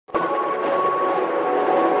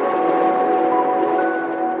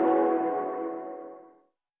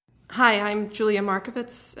Hi, I'm Julia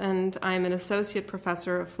Markovits, and I'm an associate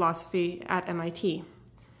professor of philosophy at MIT.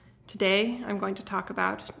 Today, I'm going to talk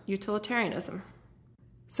about utilitarianism.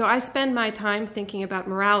 So I spend my time thinking about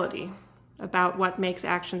morality, about what makes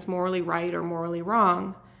actions morally right or morally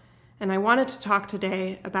wrong, and I wanted to talk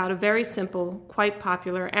today about a very simple, quite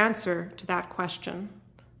popular answer to that question,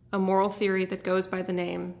 a moral theory that goes by the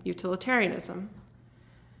name utilitarianism.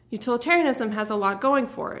 Utilitarianism has a lot going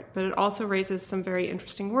for it, but it also raises some very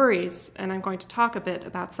interesting worries, and I'm going to talk a bit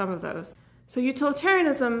about some of those. So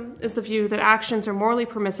utilitarianism is the view that actions are morally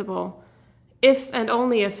permissible if and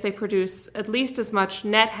only if they produce at least as much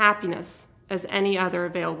net happiness as any other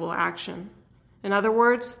available action. In other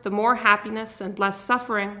words, the more happiness and less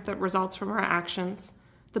suffering that results from our actions,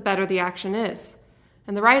 the better the action is.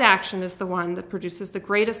 And the right action is the one that produces the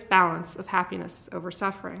greatest balance of happiness over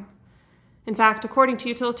suffering. In fact, according to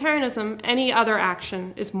utilitarianism, any other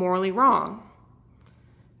action is morally wrong.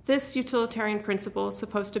 This utilitarian principle is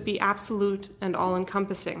supposed to be absolute and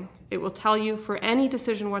all-encompassing. It will tell you for any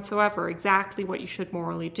decision whatsoever exactly what you should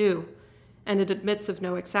morally do, and it admits of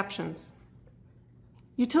no exceptions.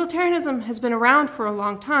 Utilitarianism has been around for a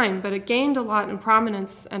long time, but it gained a lot in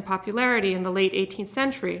prominence and popularity in the late 18th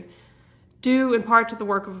century, due in part to the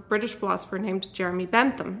work of a British philosopher named Jeremy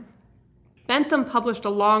Bentham. Bentham published a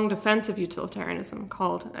long defense of utilitarianism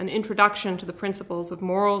called An Introduction to the Principles of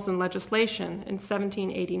Morals and Legislation in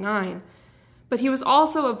 1789, but he was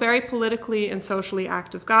also a very politically and socially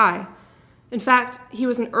active guy. In fact, he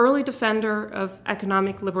was an early defender of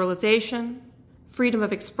economic liberalization, freedom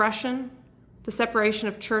of expression, the separation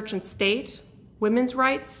of church and state, women's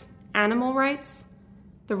rights, animal rights,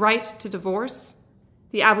 the right to divorce,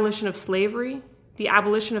 the abolition of slavery, the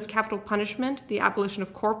abolition of capital punishment, the abolition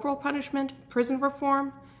of corporal punishment, prison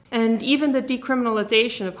reform, and even the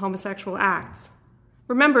decriminalization of homosexual acts.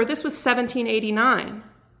 Remember, this was 1789.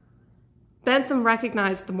 Bentham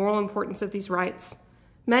recognized the moral importance of these rights,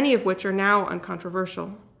 many of which are now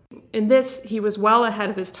uncontroversial. In this, he was well ahead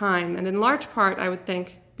of his time, and in large part, I would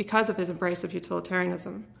think, because of his embrace of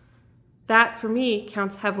utilitarianism. That, for me,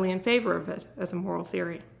 counts heavily in favor of it as a moral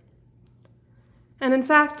theory. And in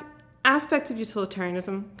fact, aspects of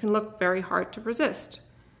utilitarianism can look very hard to resist.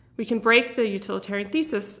 We can break the utilitarian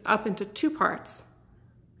thesis up into two parts: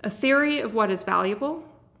 a theory of what is valuable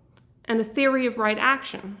and a theory of right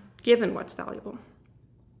action, given what's valuable.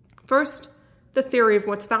 First, the theory of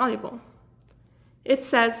what's valuable. It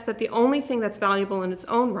says that the only thing that's valuable in its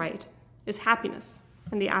own right is happiness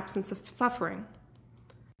and the absence of suffering.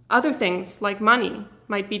 Other things, like money,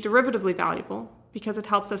 might be derivatively valuable because it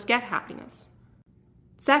helps us get happiness.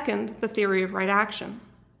 Second, the theory of right action.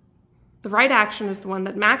 The right action is the one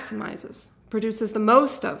that maximizes, produces the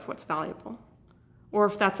most of what's valuable, or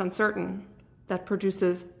if that's uncertain, that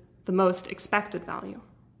produces the most expected value.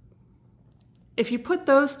 If you put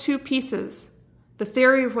those two pieces, the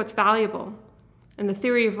theory of what's valuable and the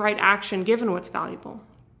theory of right action given what's valuable,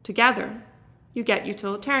 together, you get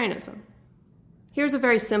utilitarianism. Here's a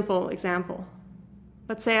very simple example.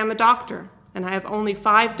 Let's say I'm a doctor and I have only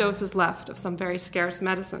 5 doses left of some very scarce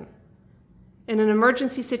medicine. In an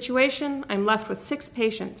emergency situation, I'm left with 6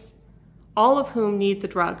 patients, all of whom need the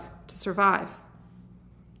drug to survive.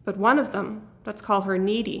 But one of them, let's call her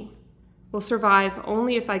needy, will survive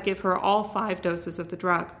only if I give her all 5 doses of the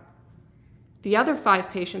drug. The other 5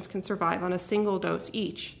 patients can survive on a single dose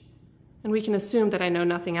each, and we can assume that I know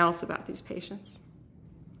nothing else about these patients.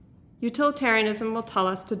 Utilitarianism will tell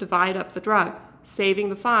us to divide up the drug, saving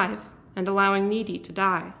the 5 and allowing needy to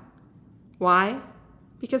die. Why?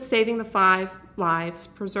 Because saving the 5 lives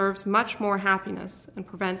preserves much more happiness and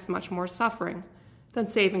prevents much more suffering than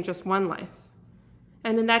saving just 1 life.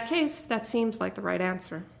 And in that case, that seems like the right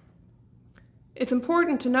answer. It's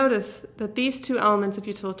important to notice that these two elements of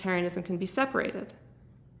utilitarianism can be separated.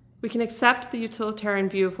 We can accept the utilitarian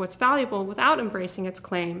view of what's valuable without embracing its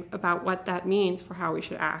claim about what that means for how we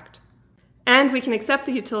should act. And we can accept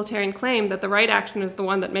the utilitarian claim that the right action is the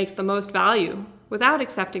one that makes the most value without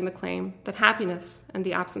accepting the claim that happiness and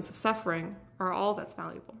the absence of suffering are all that's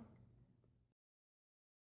valuable.